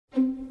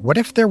What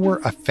if there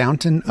were a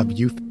fountain of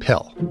youth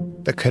pill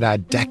that could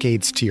add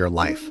decades to your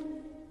life?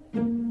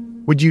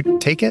 Would you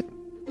take it?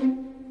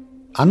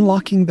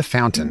 Unlocking the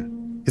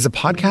Fountain is a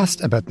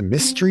podcast about the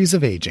mysteries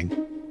of aging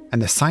and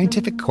the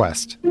scientific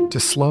quest to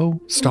slow,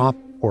 stop,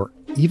 or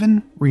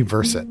even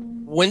reverse it.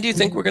 When do you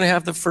think we're going to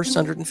have the first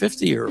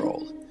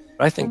 150-year-old?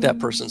 I think that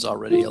person's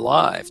already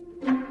alive.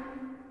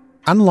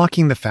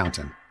 Unlocking the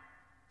Fountain.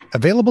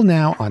 Available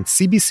now on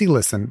CBC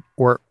Listen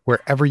or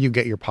wherever you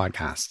get your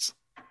podcasts.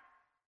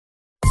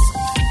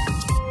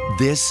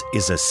 This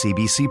is a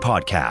CBC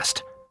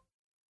podcast.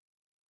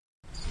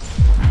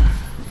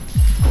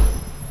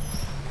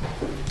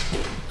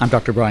 I'm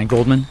Dr. Brian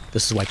Goldman.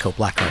 This is White Coat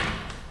Black Card.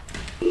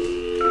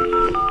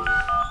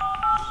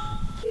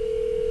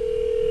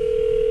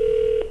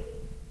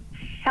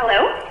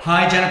 Hello?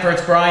 Hi, Jennifer.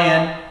 It's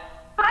Brian.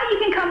 Hi, you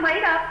can come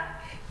right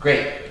up.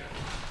 Great.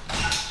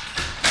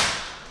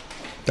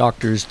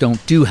 Doctors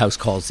don't do house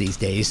calls these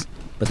days,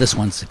 but this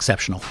one's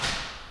exceptional.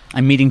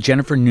 I'm meeting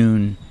Jennifer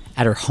Noone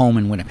at her home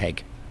in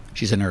Winnipeg.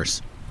 She's a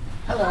nurse.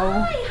 Hello.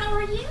 Hi, how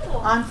are you?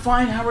 I'm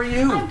fine. How are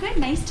you? I'm good.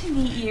 Nice to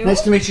meet you.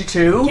 Nice to meet you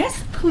too.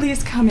 Yes,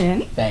 please come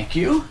in. Thank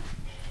you.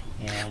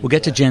 We'll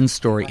get to Jen's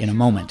story in a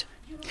moment.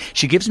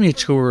 She gives me a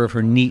tour of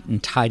her neat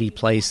and tidy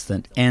place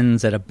that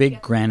ends at a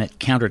big granite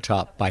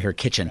countertop by her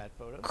kitchen,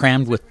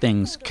 crammed with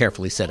things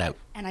carefully set out.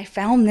 And I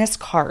found this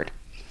card.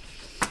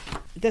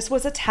 This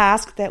was a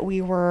task that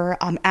we were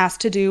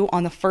asked to do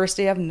on the first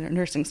day of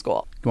nursing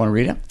school. You want to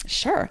read it?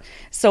 Sure.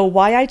 So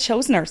why I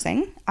chose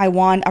nursing. I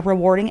want a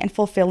rewarding and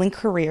fulfilling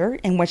career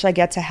in which I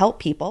get to help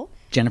people.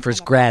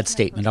 Jennifer's grad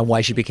statement on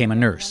why she became a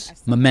nurse.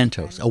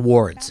 Mementos,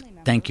 awards,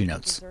 thank you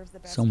notes.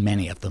 So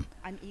many of them.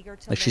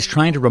 Like she's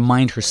trying to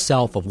remind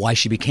herself of why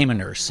she became a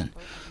nurse and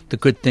the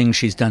good things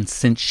she's done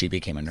since she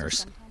became a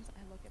nurse.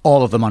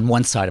 All of them on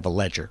one side of a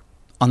ledger.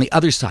 On the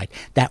other side,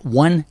 that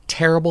one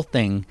terrible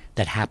thing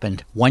that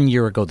happened 1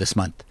 year ago this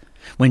month,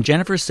 when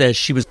Jennifer says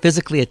she was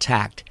physically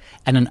attacked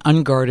at an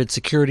unguarded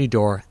security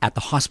door at the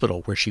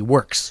hospital where she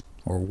works,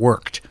 or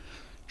worked.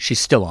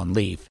 She's still on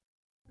leave.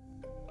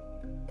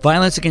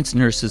 Violence against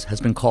nurses has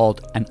been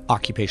called an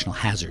occupational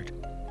hazard.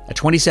 A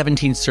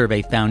 2017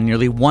 survey found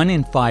nearly 1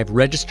 in 5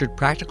 registered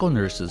practical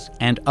nurses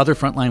and other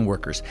frontline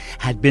workers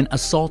had been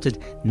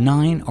assaulted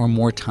 9 or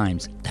more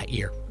times that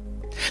year.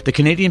 The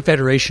Canadian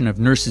Federation of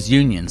Nurses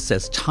Unions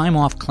says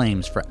time-off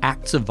claims for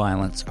acts of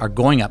violence are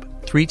going up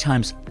 3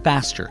 times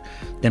faster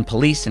than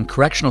police and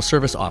correctional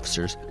service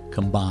officers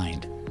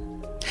combined.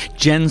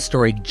 Jen's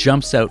story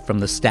jumps out from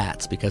the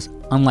stats because,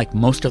 unlike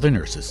most other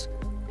nurses,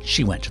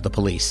 she went to the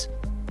police.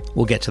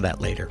 We'll get to that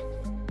later.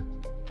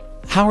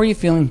 How are you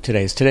feeling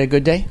today? Is today a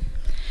good day?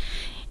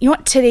 You know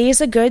what? Today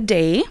is a good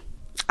day.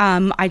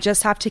 I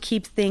just have to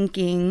keep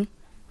thinking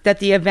that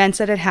the events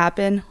that had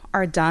happened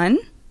are done.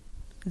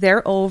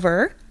 They're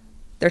over.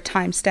 They're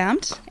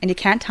time-stamped, and you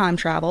can't time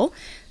travel.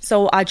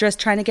 So I'm just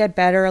trying to get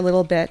better a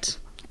little bit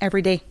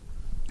every day.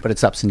 But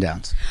it's ups and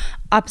downs.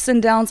 Ups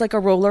and downs like a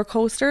roller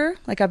coaster,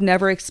 like I've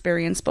never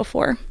experienced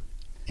before.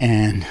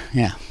 And,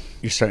 yeah,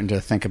 you're starting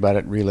to think about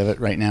it, relive it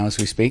right now as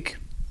we speak?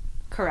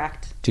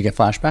 Correct. Do you get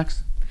flashbacks?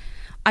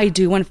 I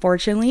do,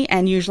 unfortunately,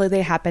 and usually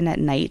they happen at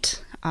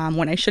night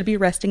when I should be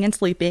resting and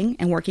sleeping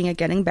and working at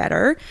getting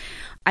better.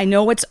 I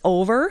know it's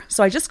over,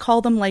 so I just call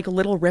them like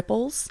little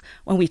ripples.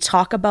 When we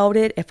talk about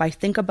it, if I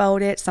think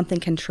about it, something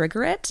can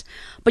trigger it,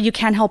 but you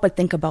can't help but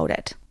think about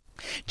it.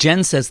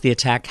 Jen says the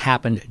attack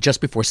happened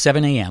just before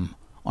 7 a.m.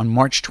 on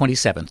March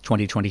 27th,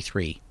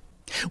 2023.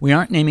 We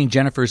aren't naming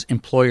Jennifer's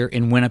employer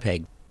in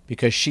Winnipeg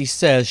because she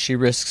says she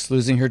risks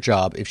losing her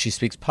job if she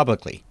speaks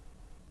publicly.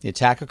 The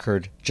attack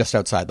occurred just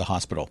outside the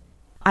hospital.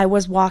 I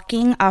was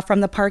walking from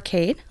the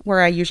parkade,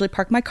 where I usually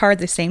park my car,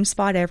 the same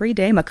spot every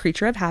day. I'm a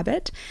creature of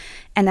habit.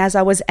 And as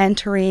I was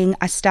entering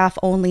a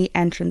staff-only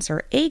entrance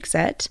or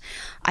exit,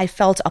 I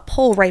felt a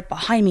pull right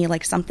behind me,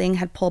 like something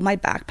had pulled my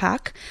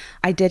backpack.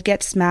 I did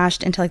get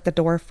smashed into like the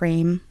door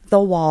frame,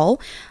 the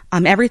wall.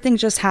 Everything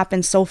just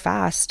happened so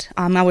fast.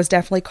 I was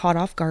definitely caught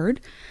off guard.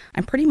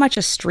 I'm pretty much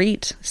a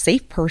street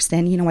safe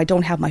person. You know, I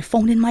don't have my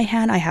phone in my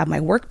hand. I have my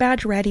work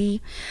badge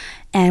ready.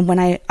 And when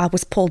I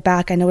was pulled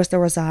back, I noticed there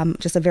was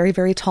just a very,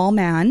 very tall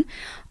man.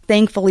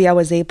 Thankfully, I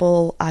was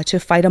able to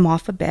fight him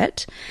off a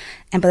bit.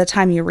 And by the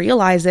time you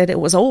realize it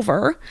was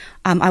over.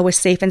 I was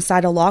safe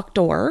inside a locked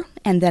door.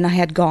 And then I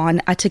had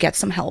gone to get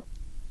some help.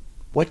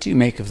 What do you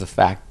make of the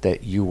fact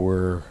that you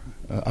were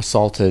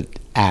assaulted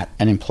at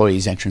an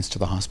employee's entrance to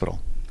the hospital?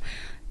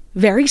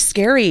 Very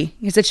scary,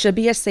 because it should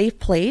be a safe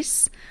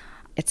place.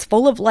 It's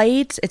full of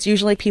light. It's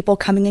usually people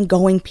coming and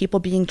going, people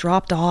being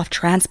dropped off,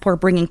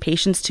 transport bringing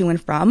patients to and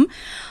from.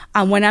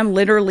 When I'm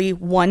literally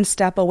one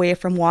step away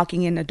from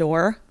walking in the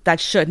door,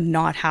 that should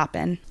not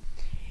happen.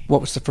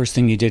 What was the first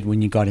thing you did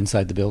when you got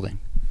inside the building?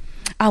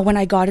 When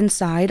I got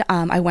inside,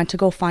 I went to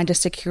go find a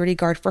security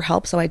guard for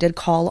help. So I did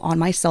call on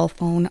my cell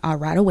phone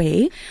right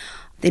away.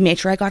 They made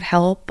sure I got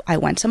help. I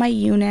went to my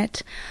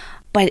unit.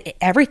 But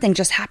everything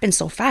just happened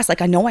so fast.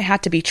 Like, I know I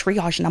had to be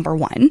triage number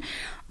one.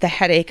 The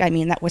headache,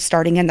 that was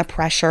starting in, the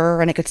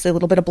pressure, and I could see a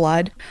little bit of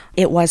blood.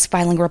 It was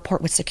filing a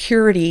report with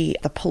security,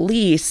 the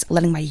police,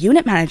 letting my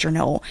unit manager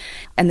know.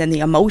 And then the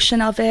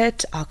emotion of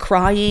it,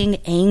 crying,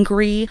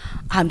 angry,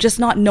 just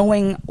not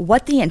knowing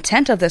what the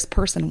intent of this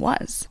person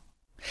was.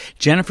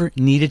 Jennifer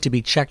needed to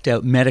be checked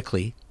out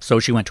medically, so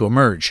she went to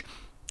Emerge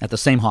at the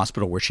same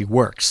hospital where she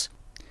works.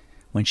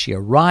 When she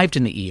arrived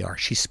in the ER,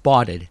 she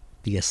spotted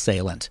the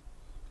assailant.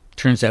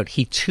 Turns out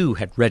he too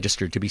had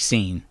registered to be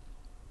seen.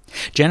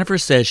 Jennifer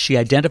says she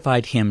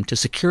identified him to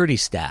security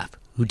staff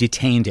who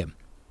detained him.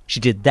 She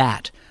did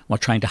that while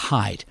trying to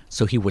hide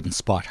so he wouldn't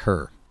spot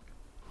her.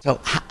 So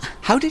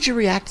how did you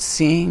react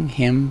seeing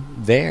him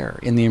there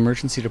in the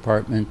emergency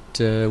department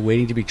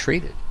waiting to be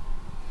treated?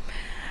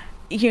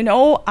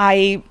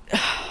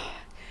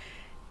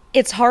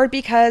 It's hard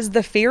because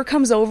the fear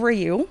comes over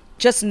you,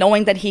 just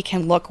knowing that he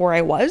can look where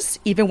I was.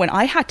 Even when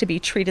I had to be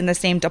treated in the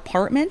same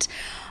department,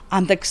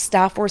 the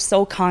staff were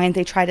so kind.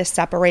 They tried to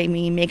separate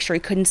me, make sure he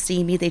couldn't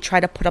see me. They tried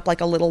to put up like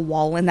a little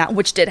wall in that,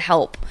 which did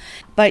help.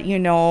 But,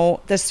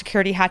 the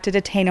security had to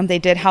detain him. They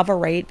did have a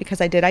right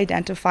because I did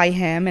identify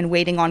him and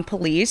waiting on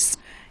police.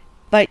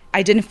 But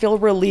I didn't feel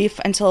relief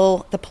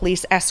until the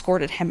police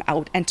escorted him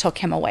out and took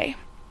him away.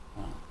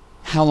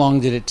 How long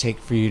did it take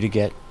for you to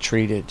get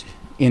treated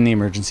in the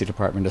emergency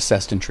department,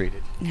 assessed and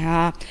treated?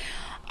 Yeah,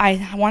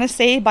 I want to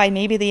say by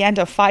maybe the end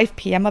of 5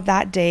 p.m. of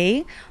that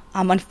day.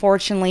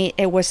 Unfortunately,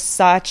 it was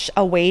such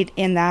a wait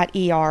in that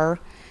ER,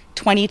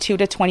 22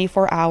 to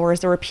 24 hours.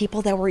 There were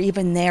people that were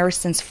even there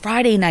since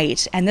Friday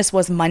night, and this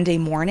was Monday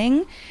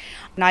morning.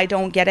 And I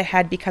don't get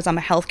ahead because I'm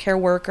a healthcare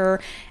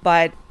worker,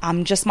 but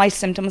just my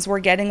symptoms were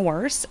getting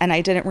worse, and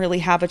I didn't really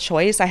have a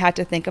choice. I had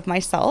to think of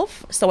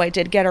myself. So I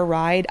did get a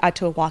ride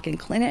to a walk-in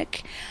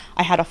clinic.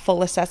 I had a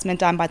full assessment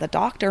done by the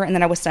doctor, and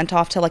then I was sent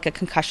off to like a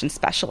concussion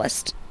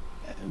specialist.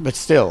 But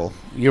still,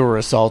 you were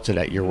assaulted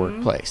at your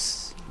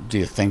workplace. Do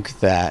you think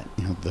that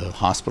the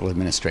hospital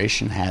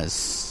administration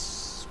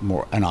has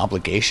more an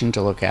obligation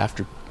to look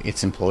after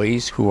its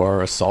employees who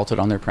are assaulted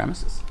on their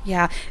premises?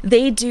 Yeah,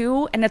 they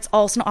do, and it's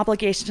also an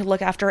obligation to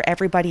look after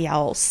everybody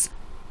else.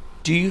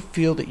 Do you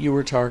feel that you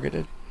were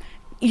targeted?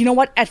 You know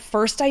what? At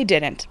first I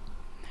didn't.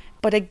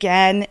 But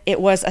again,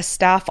 it was a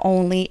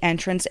staff-only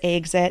entrance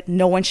exit.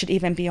 No one should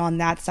even be on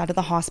that side of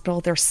the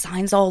hospital. There's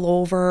signs all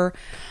over.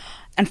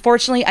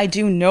 Unfortunately, I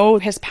do know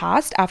his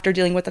past after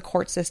dealing with the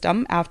court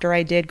system. After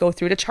I did go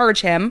through to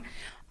charge him,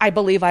 I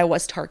believe I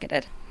was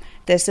targeted.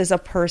 This is a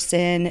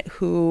person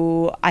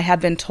who I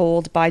have been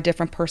told by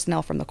different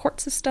personnel from the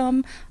court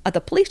system,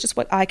 the police, just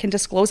what I can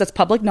disclose as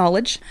public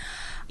knowledge.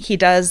 He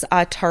does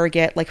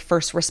target like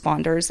first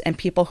responders and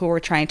people who are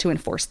trying to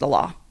enforce the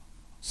law.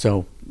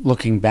 So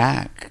looking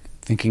back,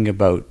 thinking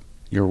about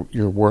your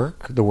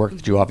work, the work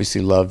that you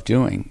obviously love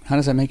doing, how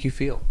does that make you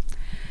feel?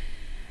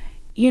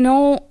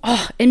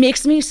 It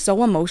makes me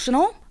so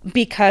emotional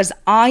because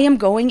I am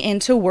going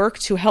into work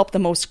to help the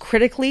most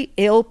critically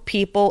ill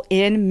people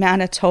in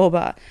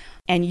Manitoba.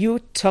 And you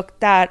took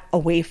that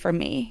away from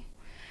me.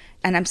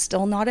 And I'm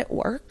still not at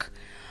work.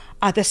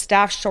 The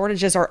staff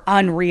shortages are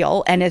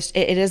unreal, and it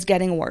is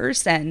getting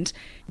worse. And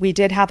we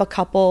did have a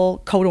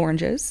couple code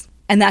oranges.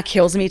 And that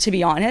kills me, to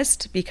be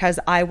honest, because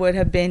I would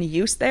have been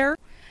used there.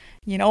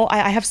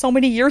 I have so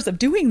many years of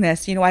doing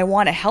this. I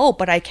want to help,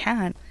 but I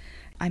can't.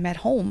 I'm at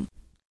home.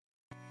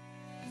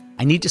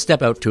 I need to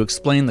step out to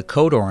explain the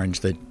code orange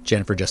that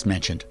Jennifer just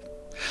mentioned.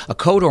 A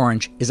code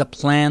orange is a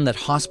plan that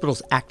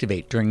hospitals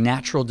activate during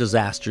natural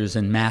disasters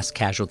and mass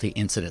casualty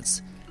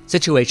incidents,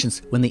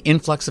 situations when the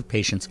influx of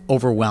patients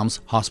overwhelms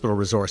hospital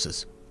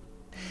resources.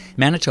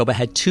 Manitoba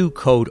had 2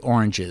 code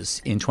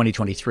oranges in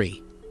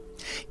 2023.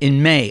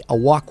 In May, a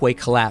walkway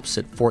collapsed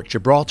at Fort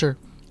Gibraltar,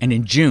 and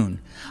in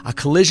June, a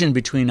collision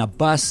between a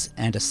bus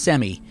and a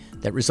semi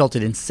that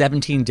resulted in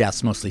 17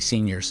 deaths, mostly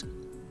seniors.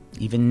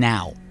 Even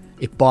now,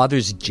 it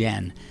bothers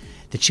Jen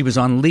that she was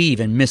on leave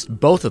and missed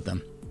both of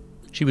them.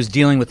 She was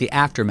dealing with the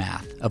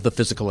aftermath of the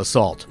physical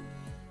assault.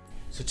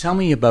 So tell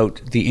me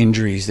about the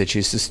injuries that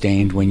you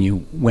sustained when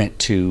you went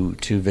to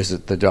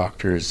visit the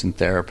doctors and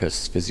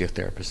therapists,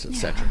 physiotherapists,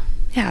 etc.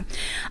 Yeah.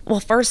 Well,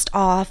 first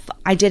off,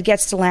 I did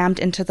get slammed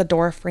into the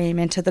door frame,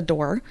 into the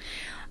door.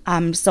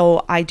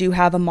 So I do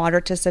have a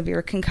moderate to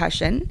severe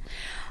concussion.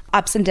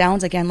 Ups and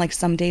downs, again, like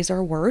some days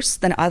are worse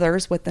than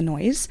others with the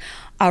noise.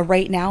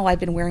 Right now, I've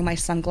been wearing my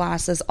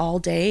sunglasses all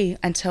day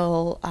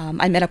until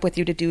I met up with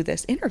you to do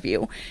this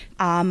interview.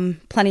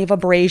 Plenty of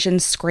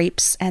abrasions,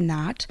 scrapes, and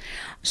that.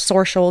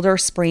 Sore shoulder,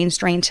 sprain,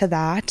 strain to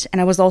that.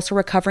 And I was also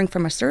recovering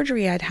from a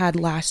surgery I'd had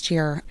last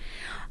year.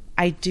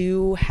 I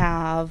do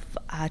have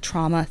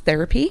trauma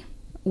therapy,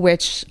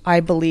 which I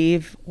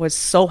believe was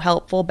so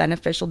helpful,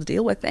 beneficial to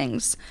deal with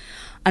things.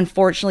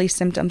 Unfortunately,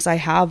 symptoms I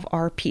have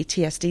are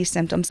PTSD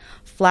symptoms,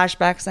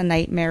 flashbacks and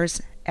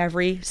nightmares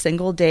every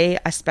single day,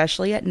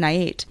 especially at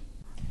night.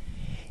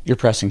 You're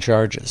pressing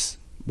charges.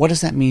 What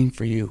does that mean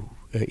for you?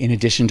 in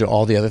addition to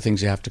all the other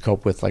things you have to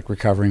cope with, like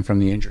recovering from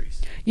the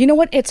injuries? You know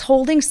what? It's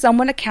holding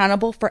someone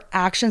accountable for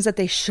actions that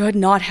they should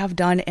not have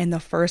done in the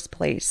first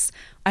place,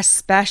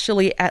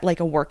 especially at like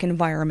a work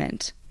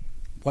environment.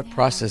 What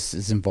process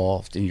is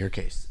involved in your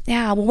case?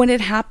 Yeah, well, when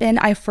it happened,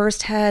 I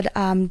first had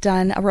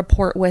done a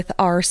report with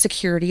our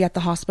security at the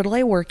hospital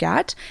I work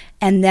at,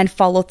 and then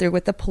follow through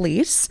with the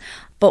police.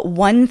 But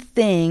one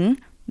thing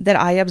that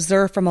I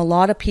observed from a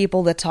lot of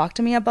people that talked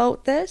to me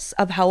about this,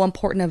 of how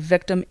important a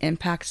victim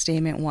impact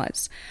statement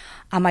was.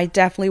 I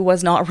definitely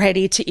was not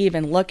ready to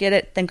even look at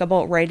it, think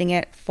about writing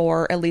it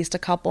for at least a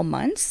couple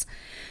months.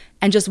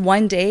 And just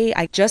one day,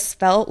 I just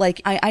felt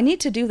like I need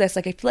to do this.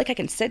 Like, I feel like I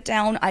can sit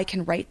down, I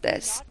can write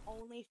this. Not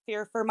only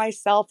fear for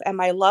myself and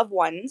my loved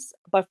ones,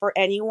 but for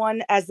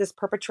anyone as this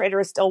perpetrator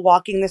is still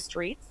walking the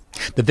streets.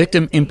 The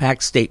victim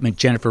impact statement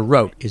Jennifer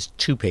wrote is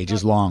 2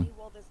 pages long.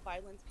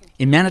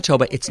 In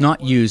Manitoba, it's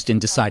not used in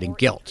deciding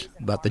guilt,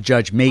 but the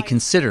judge may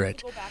consider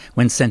it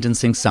when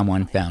sentencing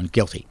someone found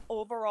guilty.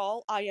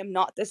 Overall, I am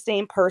not the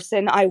same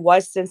person I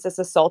was since this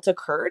assault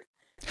occurred.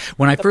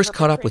 When I first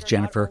caught up with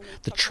Jennifer,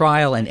 the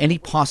trial and any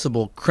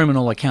possible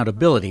criminal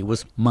accountability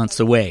was months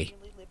away.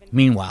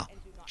 Meanwhile,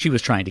 she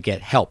was trying to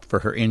get help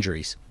for her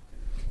injuries.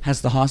 Has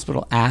the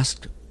hospital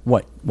asked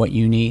what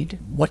you need?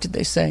 What did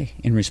they say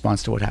in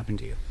response to what happened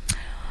to you?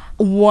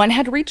 One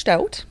had reached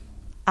out.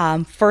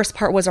 First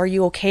part was, are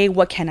you okay?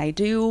 What can I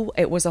do?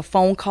 It was a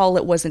phone call.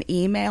 It was an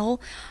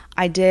email.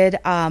 I did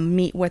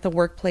meet with a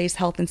workplace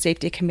health and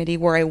safety committee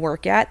where I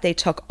work at. They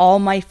took all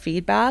my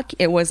feedback.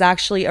 It was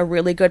actually a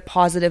really good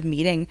positive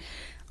meeting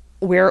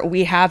where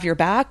we have your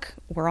back.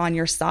 We're on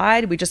your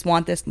side. We just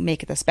want this,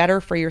 make this better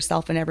for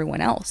yourself and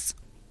everyone else.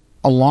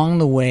 Along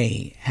the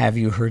way, have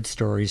you heard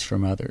stories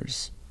from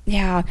others?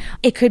 Yeah,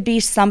 it could be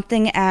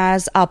something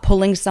as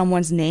pulling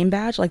someone's name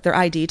badge, like their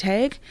ID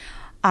tag.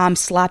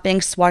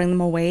 Slapping, swatting them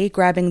away,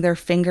 grabbing their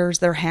fingers,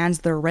 their hands,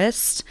 their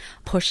wrists,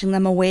 pushing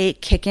them away,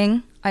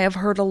 kicking. I have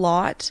heard a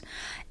lot.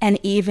 And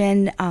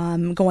even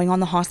going on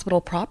the hospital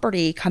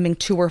property, coming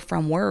to or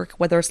from work,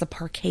 whether it's the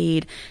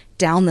parkade,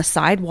 down the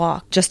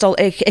sidewalk.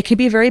 It can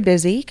be very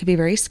busy, it can be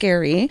very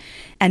scary.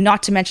 And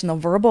not to mention the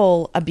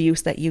verbal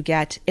abuse that you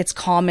get. It's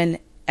common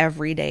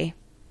every day.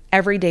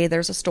 Every day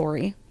there's a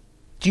story.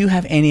 Do you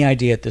have any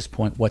idea at this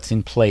point what's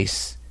in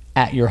place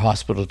at your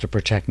hospital to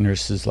protect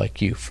nurses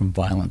like you from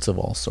violence of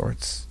all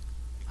sorts?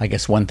 I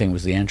guess one thing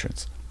was the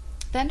entrance.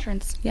 The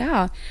entrance,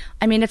 yeah.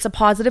 I mean, it's a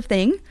positive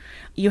thing.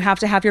 You have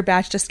to have your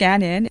badge to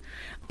scan in,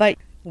 but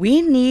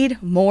we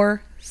need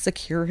more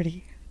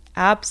security.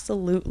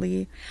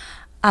 Absolutely.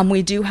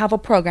 We do have a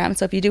program.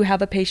 So if you do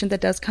have a patient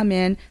that does come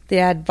in, they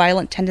had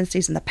violent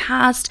tendencies in the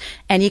past,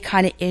 any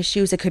kind of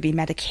issues, it could be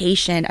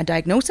medication, a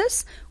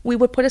diagnosis, we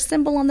would put a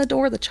symbol on the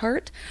door, the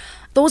chart.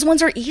 Those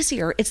ones are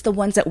easier. It's the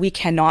ones that we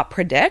cannot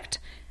predict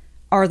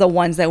are the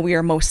ones that we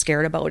are most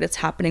scared about. It's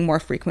happening more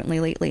frequently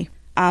lately.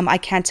 I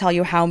can't tell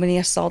you how many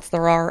assaults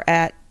there are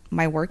at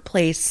my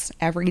workplace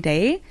every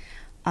day.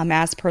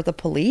 As per the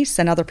police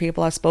and other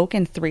people I've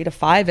spoken, 3 to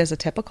 5 is a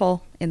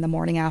typical in the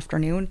morning,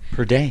 afternoon.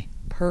 Per day?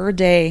 Per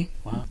day.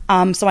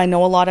 Wow. So I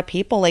know a lot of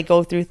people, they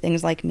go through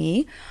things like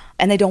me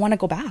and they don't want to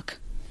go back.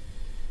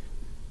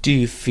 Do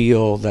you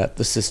feel that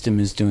the system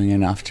is doing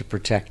enough to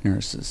protect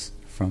nurses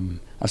from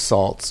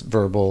assaults,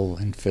 verbal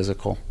and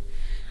physical?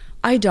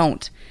 I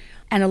don't.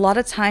 And a lot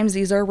of times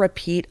these are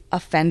repeat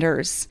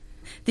offenders.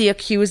 The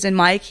accused in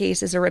my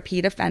case is a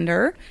repeat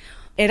offender.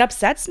 It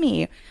upsets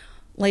me.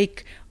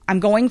 Like, I'm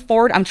going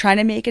forward, I'm trying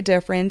to make a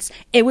difference.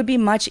 It would be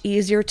much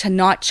easier to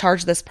not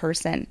charge this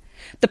person.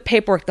 The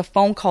paperwork, the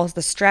phone calls,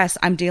 the stress,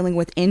 I'm dealing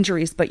with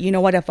injuries. But you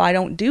know what? If I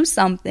don't do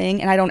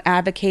something and I don't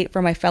advocate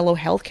for my fellow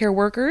healthcare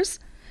workers,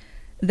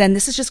 then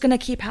this is just going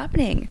to keep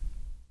happening.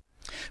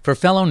 For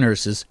fellow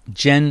nurses,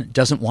 Jen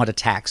doesn't want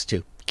attacks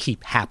to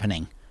keep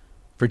happening.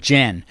 For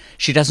Jen,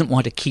 she doesn't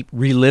want to keep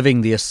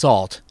reliving the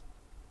assault,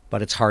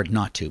 but it's hard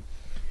not to.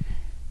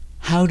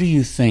 How do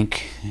you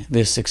think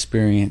this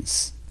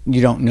experience,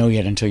 you don't know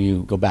yet until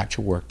you go back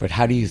to work, but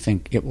how do you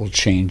think it will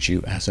change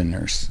you as a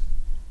nurse?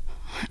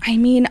 I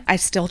mean, I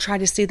still try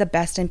to see the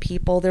best in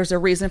people. There's a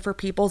reason for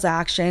people's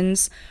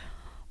actions.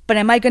 But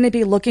am I going to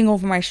be looking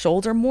over my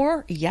shoulder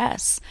more?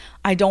 Yes.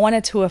 I don't want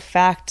it to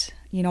affect,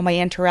 my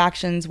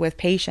interactions with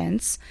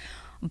patients.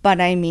 But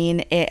I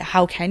mean,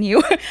 how can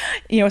you?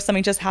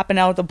 Something just happened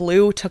out of the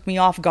blue, took me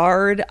off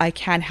guard. I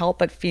can't help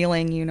but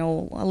feeling,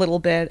 a little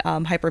bit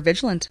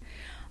hypervigilant.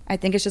 I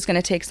think it's just going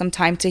to take some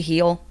time to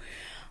heal.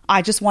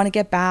 I just want to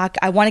get back.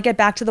 I want to get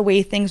back to the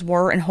way things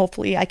were, and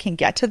hopefully I can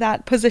get to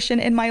that position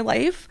in my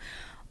life.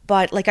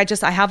 But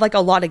I have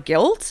a lot of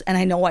guilt, and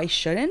I know I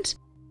shouldn't.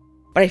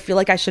 But I feel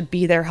like I should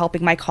be there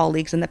helping my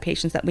colleagues and the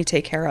patients that we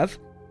take care of.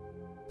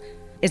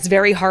 It's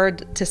very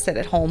hard to sit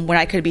at home when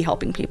I could be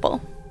helping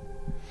people.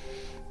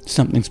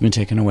 Something's been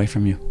taken away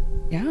from you.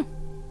 Yeah,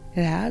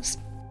 it has.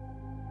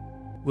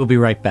 We'll be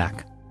right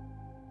back.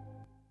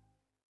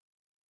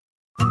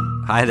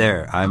 Hi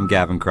there, I'm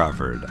Gavin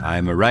Crawford.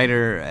 I'm a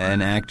writer,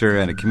 an actor,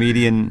 and a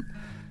comedian.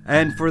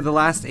 And for the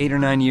last 8 or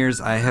 9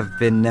 years, I have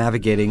been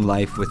navigating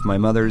life with my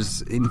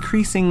mother's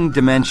increasing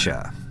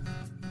dementia.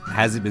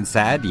 Has it been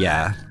sad?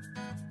 Yeah.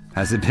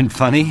 Has it been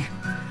funny?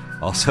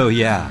 Also,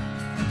 yeah.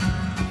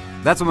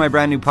 That's what my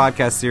brand new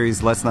podcast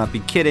series, Let's Not Be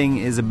Kidding,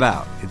 is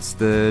about. It's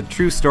the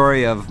true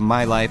story of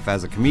my life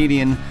as a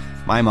comedian,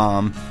 my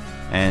mom,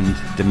 and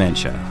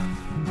dementia.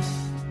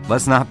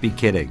 Let's Not Be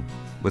Kidding,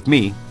 with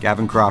me,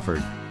 Gavin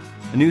Crawford.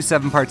 A new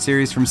 7-part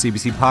series from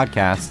CBC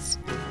Podcasts,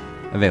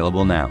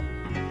 available now.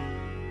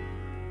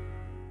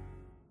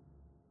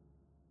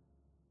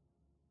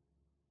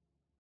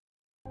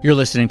 You're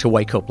listening to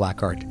White Coat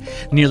Black Art.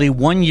 Nearly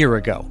 1 year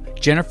ago,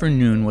 Jennifer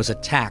Noone was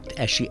attacked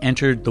as she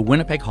entered the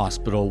Winnipeg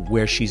hospital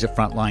where she's a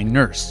frontline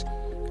nurse.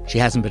 She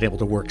hasn't been able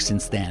to work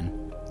since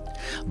then.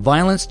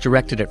 Violence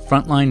directed at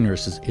frontline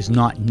nurses is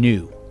not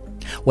new.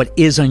 What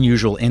is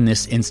unusual in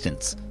this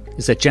instance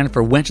is that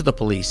Jennifer went to the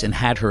police and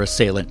had her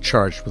assailant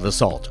charged with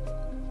assault.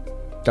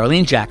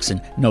 Darlene Jackson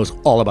knows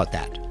all about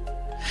that.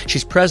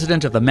 She's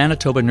president of the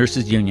Manitoba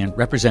Nurses Union,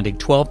 representing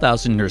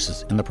 12,000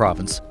 nurses in the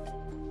province.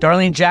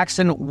 Darlene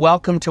Jackson,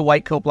 welcome to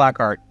White Coat Black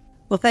Art.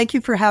 Well, thank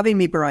you for having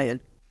me, Brian.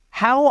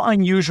 How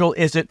unusual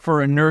is it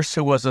for a nurse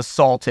who was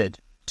assaulted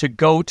to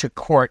go to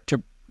court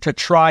to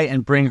try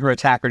and bring her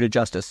attacker to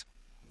justice?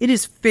 It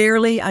is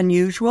fairly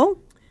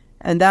unusual,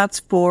 and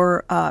that's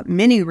for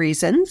many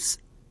reasons.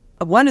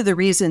 One of the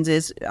reasons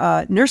is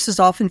nurses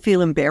often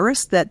feel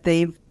embarrassed that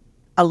they've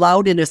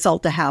allowed an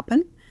assault to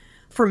happen.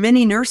 For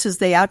many nurses,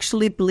 they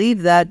actually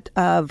believe that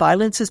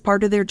violence is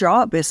part of their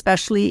job,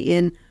 especially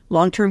in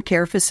long-term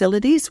care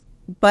facilities.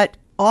 But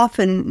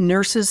often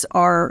nurses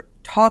are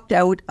talked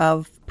out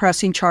of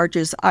pressing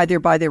charges either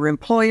by their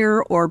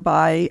employer or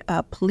by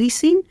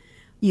policing.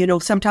 You know,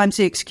 sometimes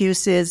the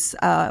excuse is,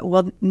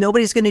 well,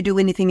 nobody's going to do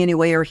anything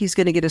anyway, or he's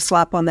going to get a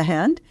slap on the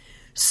hand.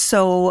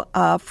 So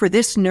for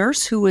this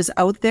nurse who was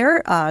out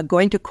there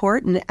going to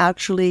court and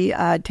actually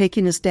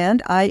taking a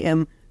stand, I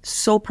am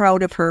so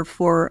proud of her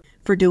for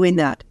doing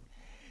that.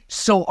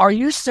 So are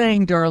you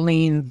saying,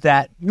 Darlene,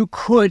 that you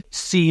could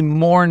see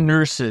more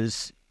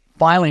nurses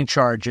filing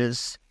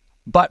charges,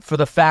 but for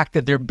the fact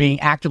that they're being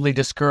actively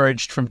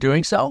discouraged from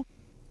doing so?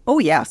 Oh,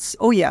 yes.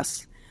 Oh,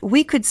 yes.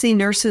 We could see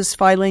nurses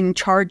filing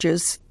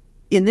charges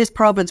in this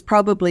province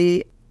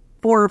probably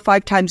 4 or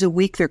 5 times a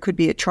week. There could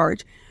be a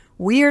charge.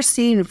 We are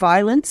seeing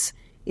violence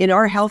in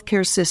our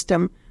healthcare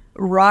system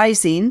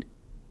rising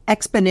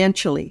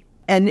exponentially.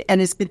 And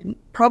it's been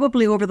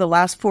probably over the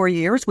last 4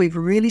 years, we've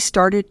really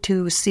started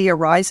to see a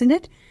rise in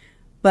it.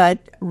 But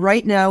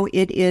right now,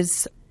 it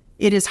is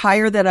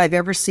higher than I've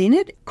ever seen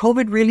it.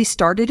 COVID really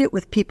started it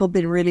with people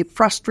being really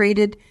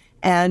frustrated,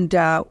 and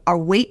our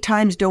wait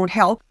times don't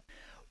help.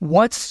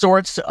 What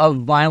sorts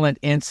of violent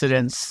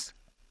incidents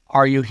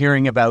are you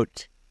hearing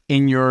about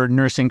in your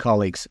nursing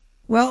colleagues?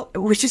 Well,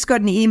 we just got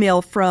an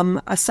email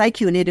from a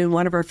psych unit in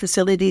one of our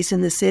facilities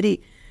in the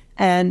city,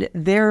 and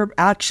they're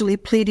actually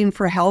pleading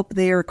for help.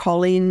 They are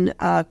calling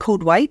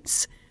code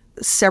whites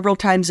several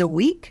times a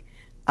week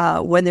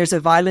when there's a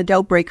violent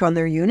outbreak on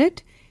their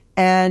unit.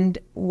 And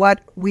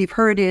what we've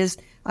heard is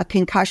a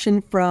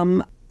concussion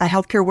from a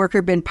healthcare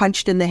worker been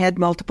punched in the head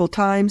multiple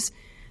times.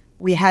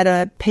 We had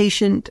a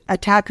patient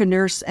attack a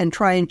nurse and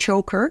try and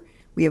choke her.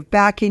 We have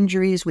back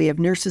injuries. We have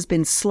nurses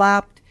been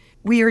slapped.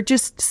 We are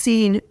just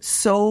seeing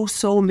so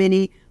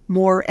many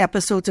more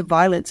episodes of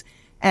violence.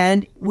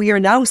 And we are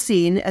now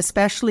seeing,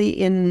 especially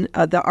in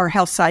our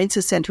Health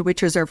Sciences Centre,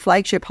 which is our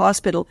flagship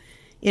hospital,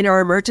 in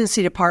our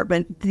emergency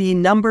department, the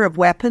number of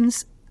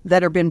weapons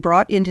that are being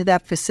brought into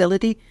that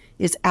facility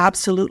is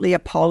absolutely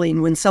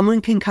appalling. When someone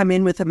can come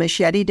in with a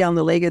machete down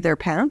the leg of their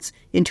pants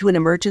into an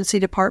emergency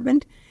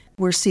department,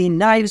 we're seeing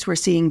knives, we're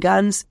seeing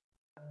guns.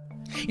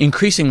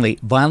 Increasingly,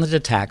 violent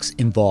attacks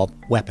involve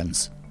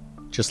weapons.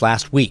 Just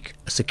last week,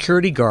 a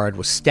security guard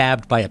was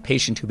stabbed by a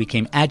patient who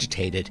became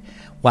agitated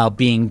while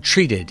being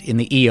treated in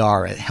the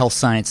ER at Health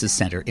Sciences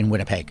Centre in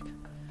Winnipeg.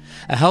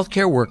 A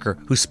healthcare worker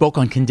who spoke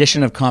on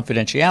condition of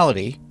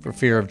confidentiality for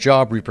fear of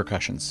job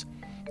repercussions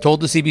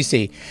told the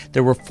CBC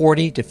there were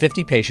 40 to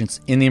 50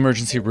 patients in the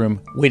emergency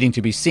room waiting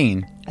to be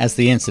seen as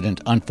the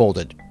incident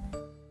unfolded.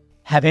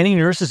 Have any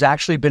nurses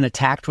actually been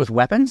attacked with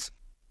weapons?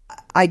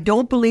 I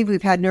don't believe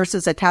we've had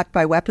nurses attacked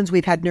by weapons.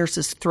 We've had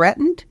nurses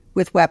threatened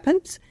with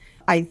weapons.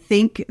 I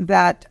think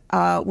that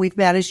we've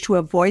managed to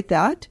avoid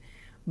that,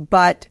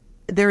 but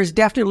there is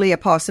definitely a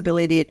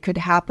possibility it could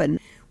happen.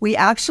 We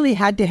actually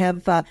had to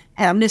have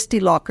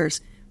amnesty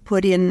lockers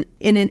put in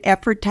an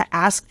effort to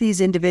ask these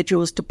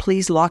individuals to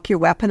please lock your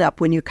weapon up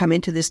when you come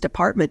into this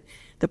department.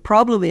 The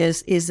problem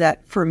is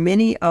that for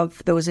many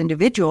of those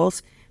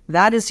individuals,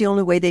 that is the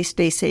only way they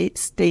stay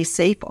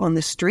safe on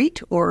the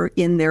street or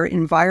in their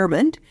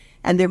environment,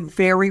 and they're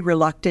very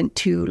reluctant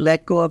to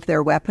let go of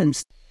their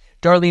weapons.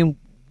 Darlene,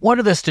 what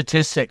are the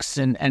statistics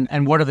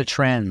and what are the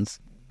trends?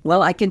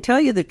 Well, I can tell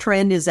you the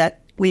trend is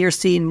that we are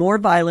seeing more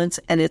violence,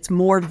 and it's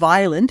more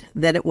violent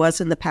than it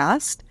was in the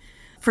past.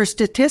 For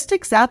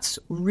statistics, that's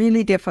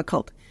really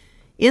difficult.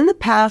 In the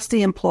past,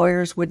 the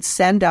employers would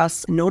send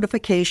us a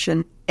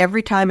notification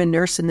every time a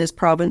nurse in this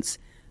province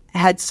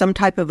had some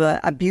type of a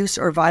abuse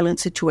or violent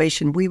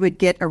situation. We would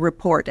get a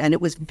report, and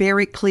it was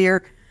very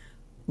clear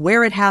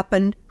where it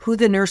happened, who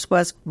the nurse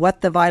was,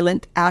 what the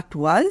violent act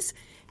was,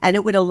 and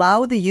it would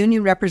allow the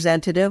union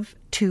representative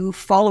to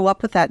follow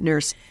up with that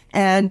nurse.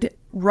 And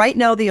right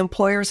now, the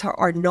employers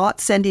are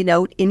not sending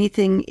out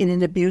anything in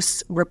an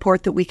abuse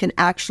report that we can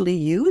actually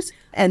use.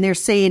 And they're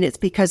saying it's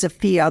because of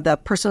FIA, the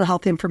Personal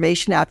Health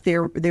Information Act,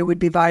 they would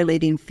be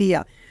violating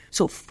FIA.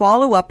 So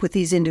follow up with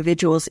these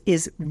individuals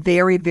is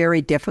very,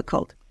 very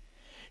difficult.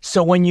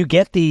 So when you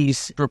get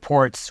these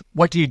reports,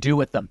 what do you do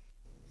with them?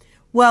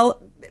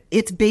 Well,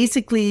 it's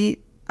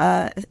basically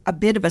a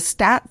bit of a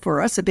stat for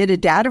us, a bit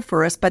of data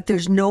for us, but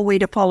there's no way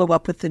to follow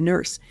up with the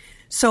nurse.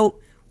 So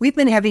we've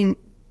been having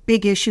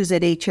big issues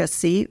at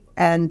HSC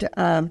and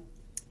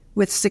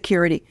with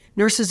security.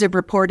 Nurses have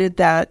reported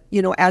that,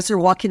 as they're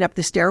walking up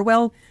the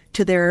stairwell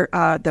to their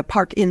the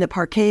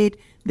parkade,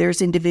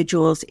 there's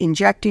individuals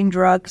injecting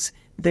drugs,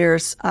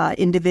 there's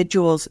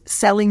individuals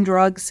selling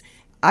drugs.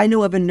 I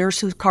know of a nurse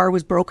whose car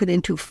was broken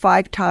into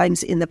 5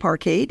 times in the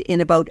parkade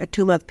in about a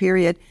 2-month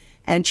period,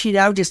 and she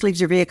now just leaves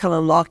her vehicle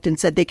unlocked and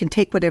said they can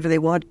take whatever they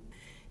want.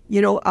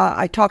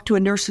 I talked to a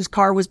nurse whose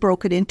car was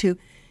broken into,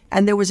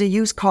 and there was a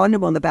used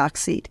condom on the back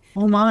seat.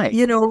 Oh my.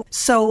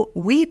 So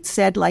we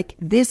said,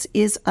 this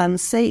is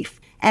unsafe.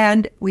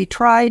 And we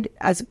tried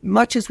as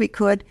much as we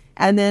could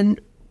and then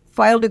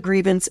filed a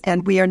grievance,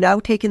 and we are now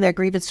taking that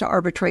grievance to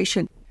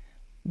arbitration.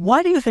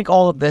 Why do you think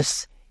all of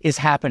this is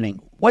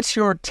happening? What's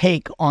your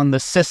take on the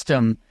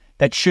system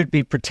that should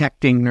be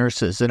protecting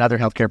nurses and other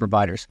healthcare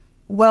providers?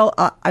 Well,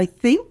 I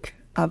think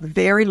a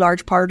very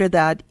large part of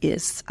that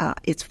is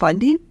it's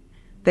funding.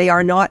 They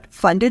are not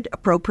funded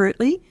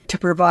appropriately to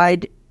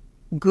provide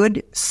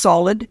good,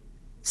 solid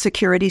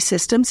security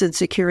systems and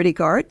security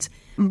guards.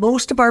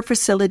 Most of our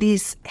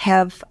facilities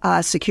have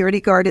a security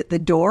guard at the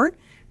door,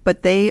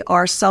 but they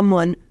are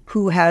someone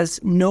who has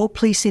no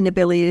policing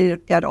ability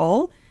at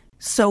all.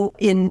 So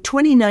in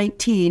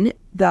 2019,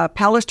 the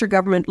Pallister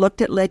government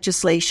looked at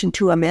legislation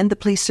to amend the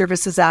Police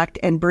Services Act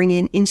and bring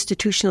in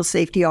institutional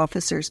safety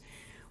officers,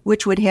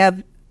 which would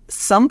have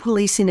some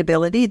policing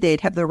ability.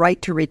 They'd have the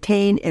right to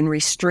retain and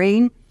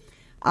restrain.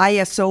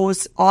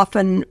 ISOs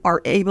often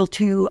are able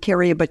to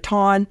carry a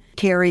baton,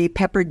 carry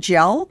peppered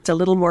gel. It's a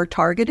little more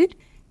targeted.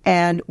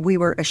 And we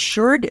were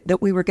assured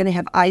that we were going to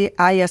have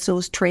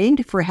ISOs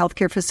trained for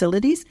healthcare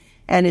facilities.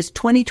 And it's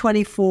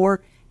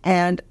 2024,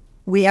 and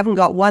we haven't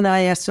got one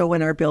ISO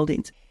in our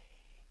buildings.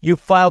 You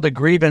filed a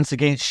grievance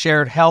against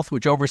Shared Health,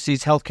 which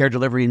oversees healthcare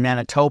delivery in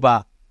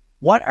Manitoba.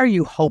 What are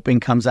you hoping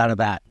comes out of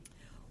that?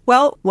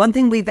 Well, one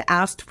thing we've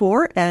asked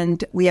for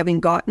and we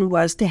haven't gotten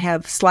was to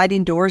have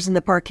sliding doors in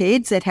the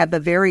parkades that have a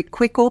very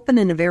quick open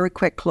and a very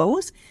quick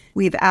close.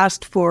 We've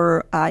asked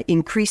for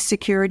increased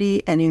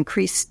security and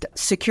increased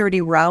security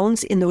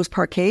rounds in those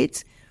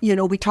parkades.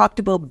 We talked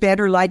about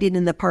better lighting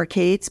in the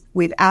parkades.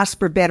 We've asked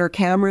for better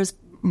cameras,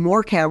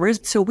 more cameras.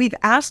 So we've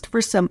asked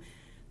for some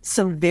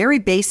very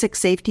basic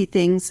safety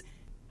things,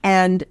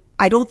 and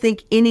I don't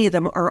think any of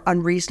them are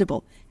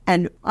unreasonable.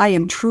 And I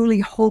am truly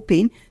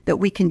hoping that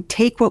we can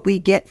take what we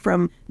get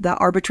from the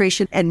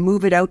arbitration and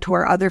move it out to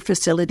our other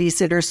facilities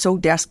that are so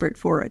desperate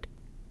for it.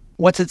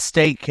 What's at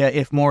stake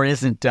if more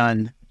isn't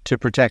done to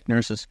protect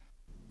nurses?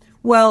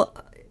 Well,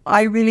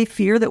 I really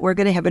fear that we're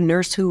going to have a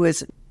nurse who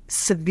is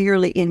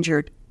severely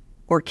injured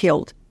or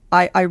killed.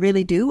 I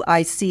really do.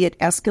 I see it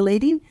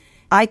escalating.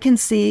 I can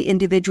see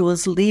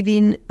individuals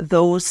leaving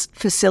those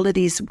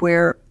facilities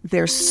where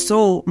there's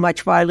so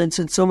much violence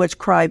and so much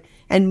crime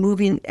and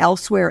moving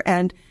elsewhere.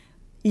 And,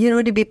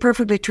 to be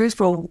perfectly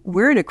truthful,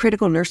 we're in a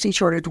critical nursing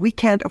shortage. We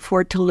can't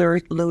afford to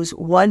lose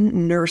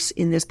one nurse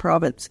in this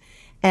province.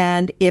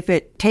 And if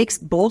it takes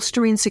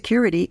bolstering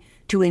security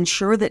to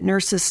ensure that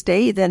nurses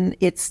stay, then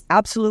it's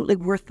absolutely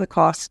worth the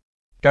cost.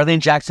 Darlene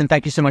Jackson,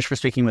 thank you so much for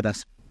speaking with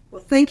us.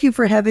 Well, thank you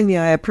for having me.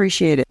 I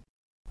appreciate it.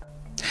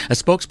 A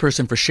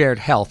spokesperson for Shared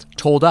Health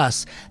told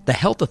us the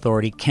health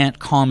authority can't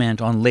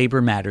comment on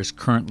labor matters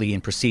currently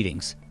in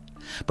proceedings.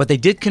 But they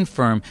did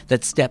confirm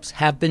that steps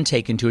have been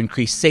taken to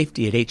increase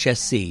safety at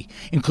HSC,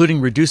 including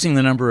reducing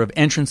the number of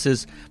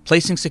entrances,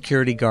 placing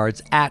security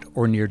guards at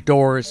or near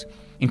doors,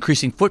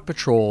 increasing foot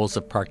patrols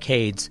of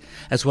parkades,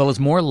 as well as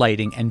more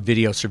lighting and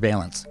video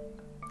surveillance.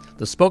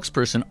 The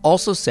spokesperson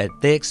also said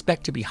they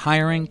expect to be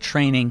hiring,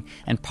 training,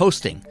 and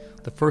posting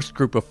the first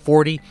group of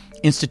 40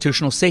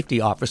 institutional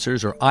safety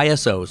officers, or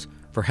ISOs,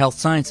 for Health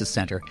Sciences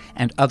Centre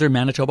and other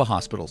Manitoba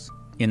hospitals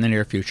in the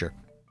near future.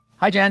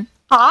 Hi, Jen.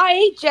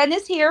 Hi, Jen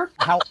is here.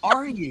 How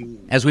are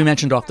you? As we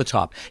mentioned off the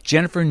top,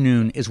 Jennifer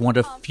Noone is one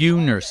of few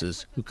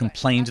nurses who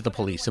complained to the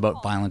police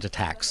about violent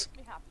attacks.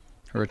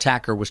 Her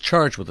attacker was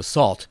charged with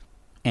assault,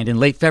 and in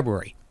late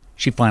February,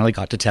 she finally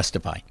got to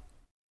testify.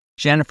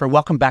 Jennifer,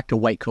 welcome back to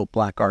White Coat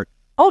Black Art.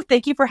 Oh,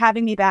 thank you for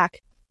having me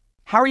back.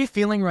 How are you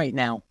feeling right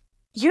now?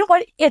 You know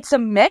what? It's a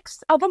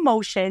mix of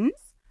emotions.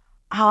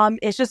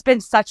 It's just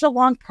been such a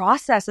long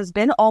process. It's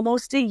been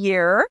almost a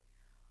year.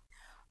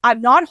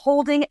 I'm not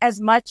holding as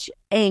much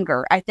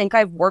anger. I think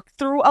I've worked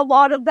through a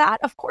lot of that.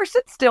 Of course,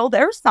 it's still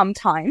there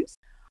sometimes.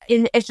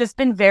 It's just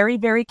been very,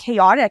 very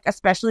chaotic,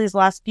 especially these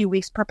last few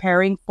weeks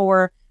preparing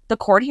for the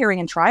court hearing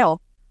and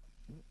trial.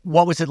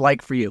 What was it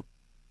like for you?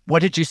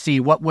 What did you see?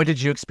 What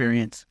did you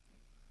experience?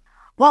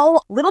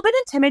 Well, a little bit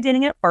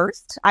intimidating at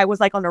first. I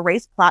was like on a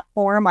raised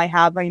platform. I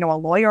have, a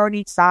lawyer on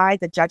each side,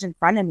 the judge in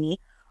front of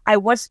me. I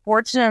was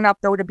fortunate enough,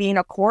 though, to be in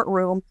a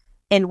courtroom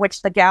in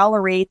which the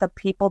gallery, the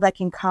people that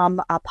can come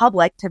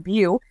public to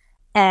view,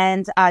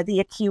 and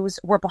the accused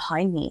were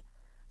behind me.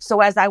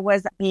 So as I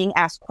was being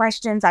asked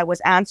questions, I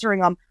was answering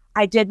them.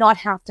 I did not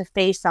have to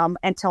face them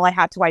until I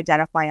had to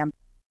identify them.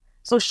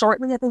 So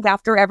shortly, I think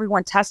after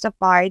everyone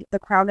testified, the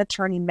Crown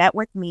Attorney met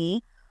with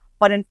me,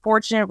 but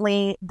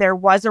unfortunately, there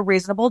was a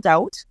reasonable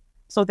doubt.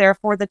 So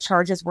therefore, the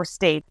charges were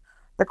stayed.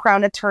 The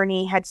Crown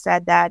Attorney had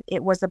said that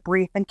it was a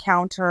brief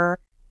encounter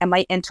and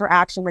my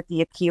interaction with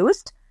the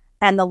accused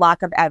and the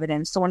lack of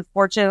evidence. So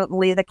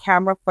unfortunately, the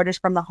camera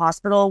footage from the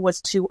hospital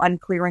was too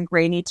unclear and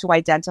grainy to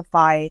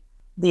identify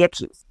the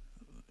accused.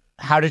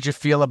 How did you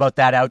feel about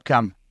that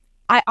outcome?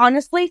 I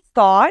honestly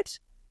thought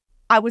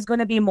I was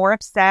going to be more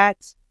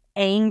upset,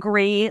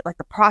 angry, like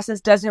the process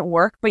doesn't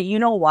work. But you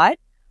know what?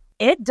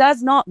 It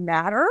does not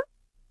matter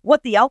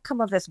what the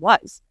outcome of this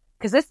was,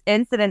 because this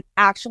incident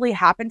actually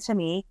happened to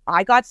me.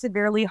 I got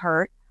severely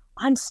hurt.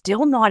 I'm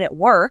still not at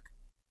work.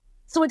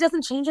 So it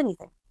doesn't change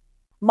anything.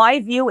 My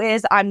view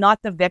is I'm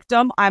not the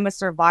victim. I'm a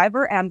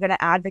survivor, and I'm going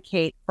to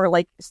advocate for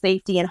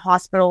safety in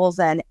hospitals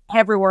and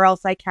everywhere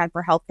else I can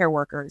for healthcare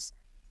workers.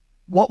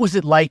 What was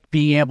it like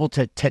being able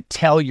to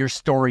tell your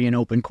story in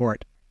open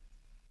court?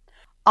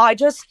 I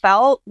just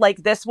felt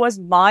like this was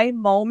my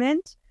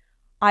moment.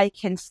 I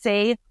can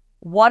say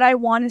what I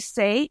want to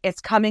say.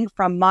 It's coming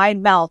from my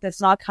mouth. It's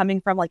not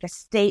coming from a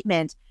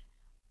statement.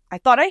 I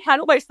thought I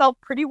handled myself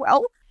pretty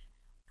well.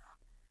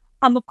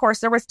 Of course,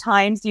 there was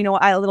times,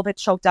 I a little bit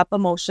choked up,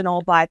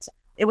 emotional, but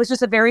it was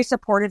just a very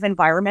supportive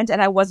environment,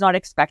 and I was not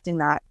expecting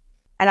that.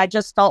 And I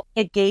just felt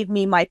it gave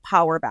me my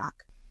power back.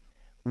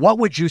 What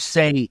would you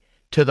say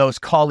to those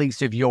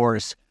colleagues of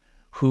yours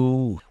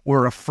who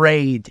were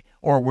afraid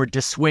or were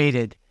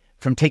dissuaded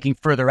from taking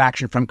further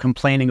action, from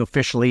complaining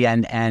officially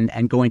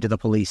and going to the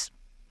police?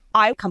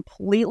 I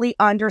completely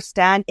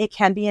understand it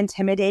can be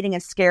intimidating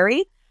and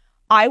scary.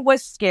 I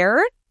was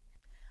scared,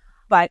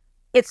 but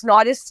it's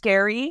not as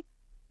scary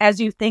as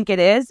you think it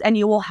is, and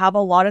you will have a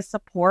lot of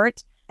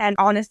support. And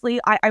honestly,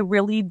 I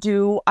really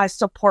do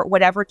support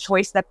whatever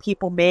choice that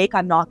people make.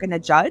 I'm not going to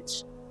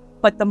judge.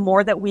 But the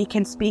more that we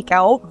can speak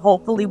out,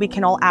 hopefully we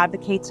can all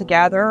advocate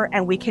together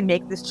and we can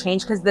make this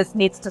change, because this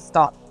needs to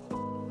stop.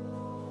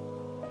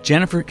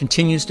 Jennifer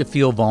continues to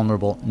feel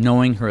vulnerable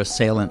knowing her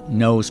assailant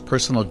knows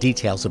personal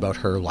details about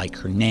her, like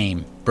her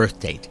name, birth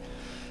date,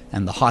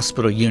 and the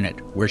hospital unit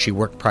where she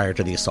worked prior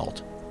to the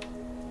assault.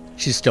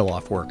 She's still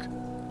off work.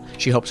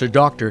 She hopes her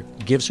doctor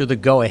gives her the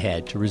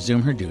go-ahead to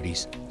resume her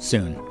duties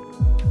soon.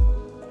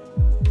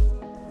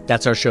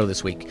 That's our show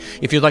this week.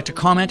 If you'd like to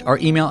comment, our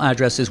email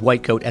address is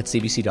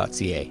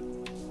whitecoat@cbc.ca.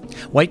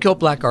 Whitecoat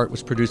Black Art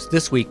was produced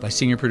this week by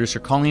senior producer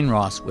Colleen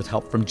Ross with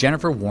help from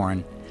Jennifer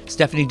Warren,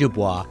 Stephanie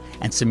Dubois,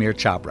 and Samir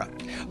Chabra.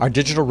 Our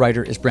digital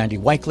writer is Brandy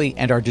Weikley,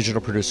 and our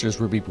digital producer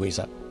is Ruby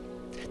Buiza.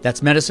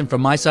 That's medicine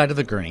from my side of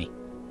the gurney.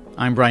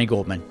 I'm Brian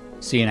Goldman.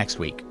 See you next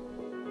week.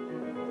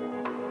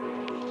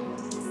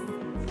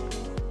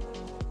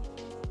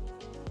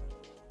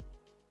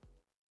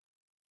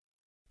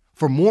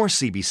 For more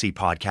CBC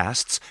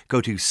podcasts,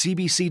 go to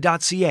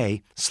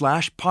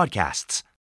cbc.ca/podcasts.